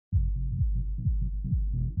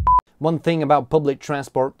One thing about public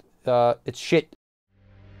transport, it's shit.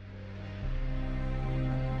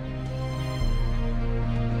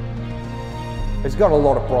 It's got a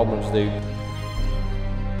lot of problems, dude.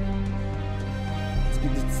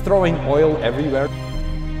 It's throwing oil everywhere.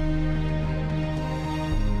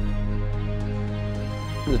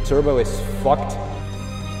 The turbo is fucked.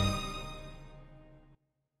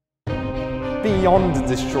 Beyond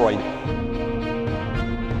destroyed.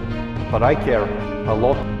 But I care a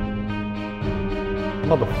lot.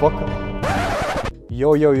 Motherfucker.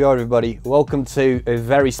 Yo everybody, welcome to a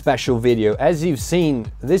very special video. As you've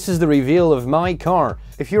seen, this is the reveal of my car.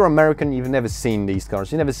 If you're American, you've never seen these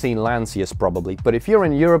cars. You've never seen Lancias probably. But if you're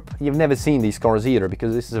in Europe, you've never seen these cars either,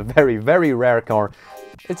 because this is a very, very rare car.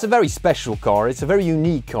 It's a very special car. It's a very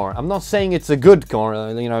unique car. I'm not saying it's a good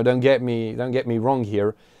car, you know, don't get me wrong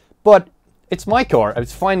here. But it's my car. I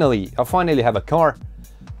finally have a car.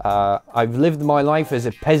 I've lived my life as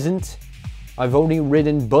a peasant. I've only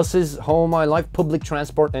ridden buses all my life, public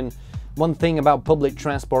transport, and one thing about public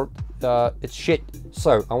transport, it's shit.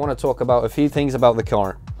 So I want to talk about a few things about the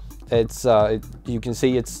car. It's you can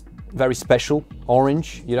see it's very special,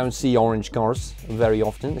 orange. You don't see orange cars very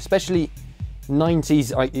often, especially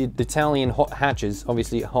 90s Italian hot hatches.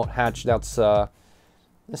 Obviously, a hot hatch, that's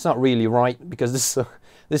not really right, because this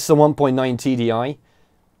is a 1.9 TDI,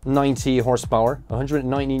 90 horsepower,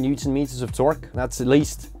 190 Newton meters of torque. That's at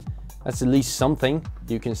least something,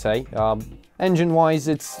 you can say. Engine-wise,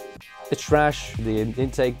 it's trash. The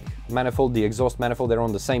intake manifold, the exhaust manifold, they're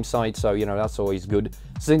on the same side, so you know that's always good.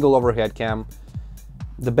 Single overhead cam,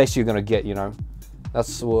 the best you're gonna get, you know.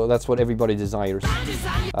 That's what everybody desires.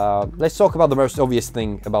 Let's talk about the most obvious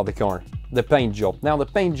thing about the car, the paint job. Now, the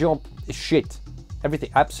paint job is shit. Everything,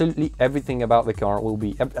 absolutely everything about the car will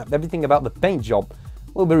be, everything about the paint job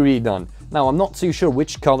will be redone. Now, I'm not too sure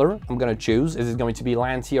which color I'm gonna choose. Is it going to be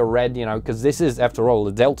Lancia red, you know, because this is, after all,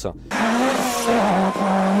 the Delta.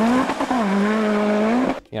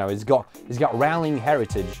 You know, it's got rallying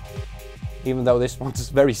heritage, even though this one's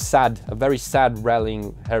very sad, a very sad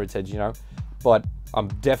rallying heritage, you know. But I'm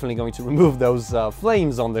definitely going to remove those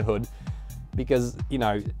flames on the hood, because, you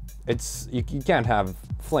know, it's you can't have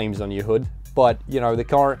flames on your hood. But, you know, the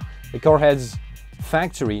car has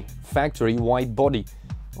factory white body,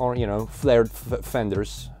 or, you know, flared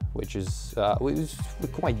fenders, which is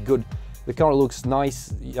quite good. The car looks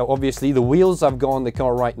nice. Obviously, the wheels I've got on the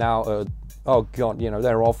car right now, oh god, you know,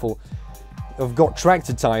 they're awful. I've got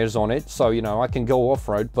tractor tires on it, so, you know, I can go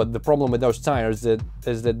off-road, but the problem with those tires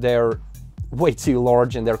is that they're way too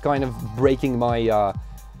large, and they're kind of breaking my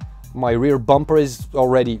my rear bumper is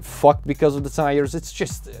already fucked because of the tires. It's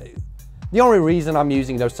just the only reason I'm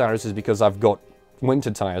using those tires is because I've got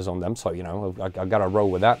winter tires on them, so, you know, I gotta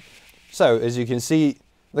roll with that. So, as you can see,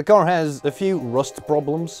 the car has a few rust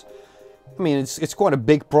problems. I mean, it's quite a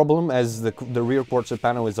big problem, as the rear quarter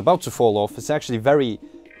panel is about to fall off. It's actually very,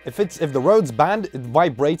 if the road's bad, it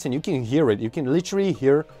vibrates, and you can hear it. You can literally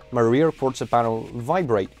hear my rear quarter panel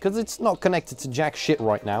vibrate, because it's not connected to jack shit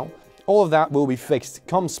right now. All of that will be fixed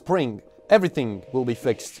come spring. Everything will be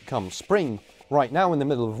fixed come spring. Right now, in the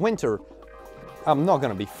middle of winter, I'm not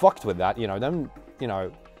gonna be fucked with that, you know. Then, you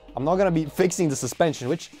know, I'm not gonna be fixing the suspension,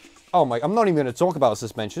 which, oh my, I'm not even gonna talk about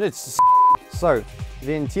suspension. It's so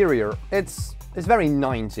the interior, it's very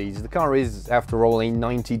 90s. The car is, after all, a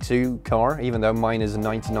 92 car, even though mine is a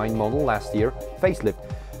 99 model last year, facelift.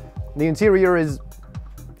 The interior is,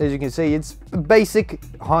 as you can see, it's basic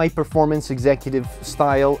high-performance executive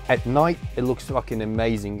style. At night, it looks fucking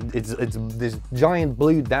amazing. It's this giant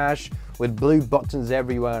blue dash with blue buttons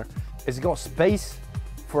everywhere. It's got space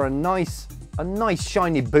for a nice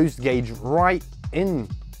shiny boost gauge right in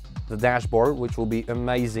the dashboard, which will be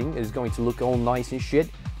amazing. It's going to look all nice and shit,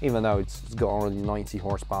 even though it's got only 90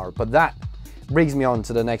 horsepower. But that brings me on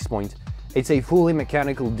to the next point. It's a fully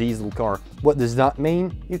mechanical diesel car. What does that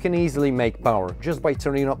mean? You can easily make power just by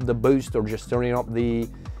turning up the boost, or just turning up the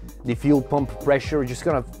fuel pump pressure. You're just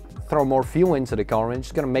gonna throw more fuel into the car, and it's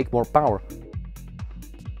just gonna make more power.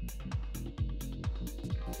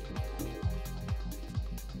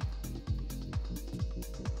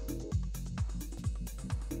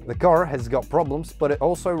 The car has got problems, but it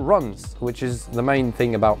also runs, which is the main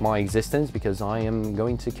thing about my existence, because I am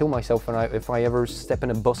going to kill myself if I ever step in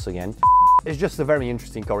a bus again. It's just a very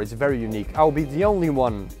interesting car. It's very unique. I'll be the only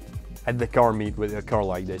one at the car meet with a car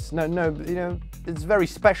like this. No, you know, it's very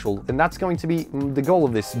special, and that's going to be the goal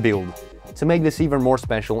of this build, to make this even more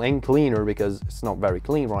special and cleaner, because it's not very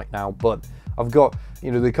clean right now. But I've got,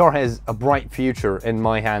 you know, the car has a bright future in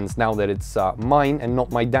my hands now that it's mine and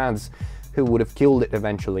not my dad's, who would have killed it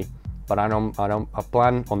eventually. But I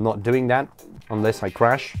plan on not doing that unless I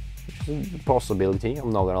crash. Which is a possibility,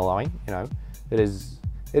 I'm not gonna lie, you know. It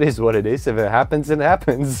is what it is. If it happens, it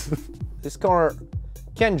happens. This car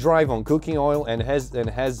can drive on cooking oil and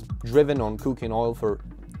has driven on cooking oil for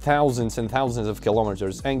thousands and thousands of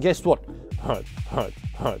kilometers. And guess what?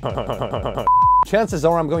 Chances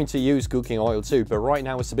are I'm going to use cooking oil too, but right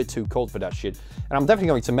now it's a bit too cold for that shit. And I'm definitely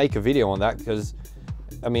going to make a video on that because,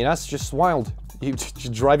 I mean, that's just wild. You're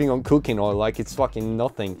driving on cooking oil like it's fucking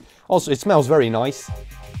nothing. Also, it smells very nice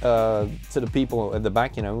to the people at the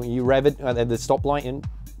back, you know. You rev it at the stoplight and,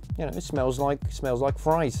 you know, it smells like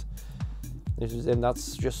fries. And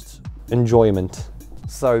that's just enjoyment.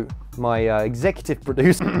 So, my executive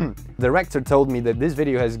producer, director told me that this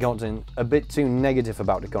video has gotten a bit too negative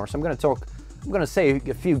about the car. So I'm gonna say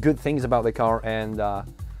a few good things about the car, and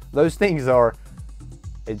those things are,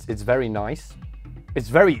 it's very nice. It's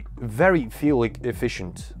very, very fuel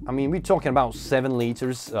efficient. I mean, we're talking about 7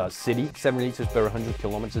 liters city, 7 liters per 100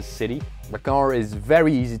 kilometers city. The car is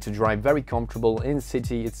very easy to drive, very comfortable in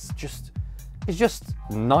city. It's just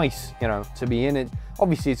nice, you know, to be in it.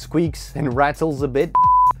 Obviously, it squeaks and rattles a bit.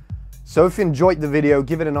 So if you enjoyed the video,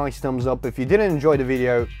 give it a nice thumbs up. If you didn't enjoy the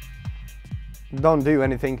video, don't do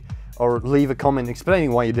anything or leave a comment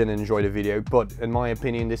explaining why you didn't enjoy the video. But in my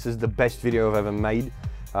opinion, this is the best video I've ever made.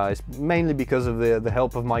 It's mainly because of the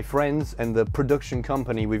help of my friends and the production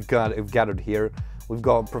company we've gathered here. We've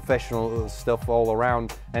got professional stuff all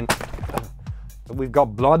around, and we've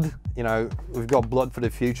got blood, you know, we've got blood for the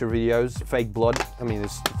future videos. Fake blood. I mean,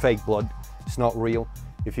 it's fake blood. It's not real.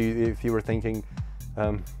 If you were thinking.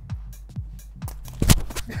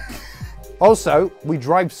 Also, we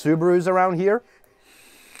drive Subarus around here.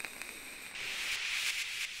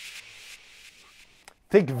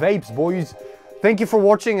 Thick vapes, boys. Thank you for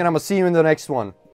watching, and I'm gonna see you in the next one.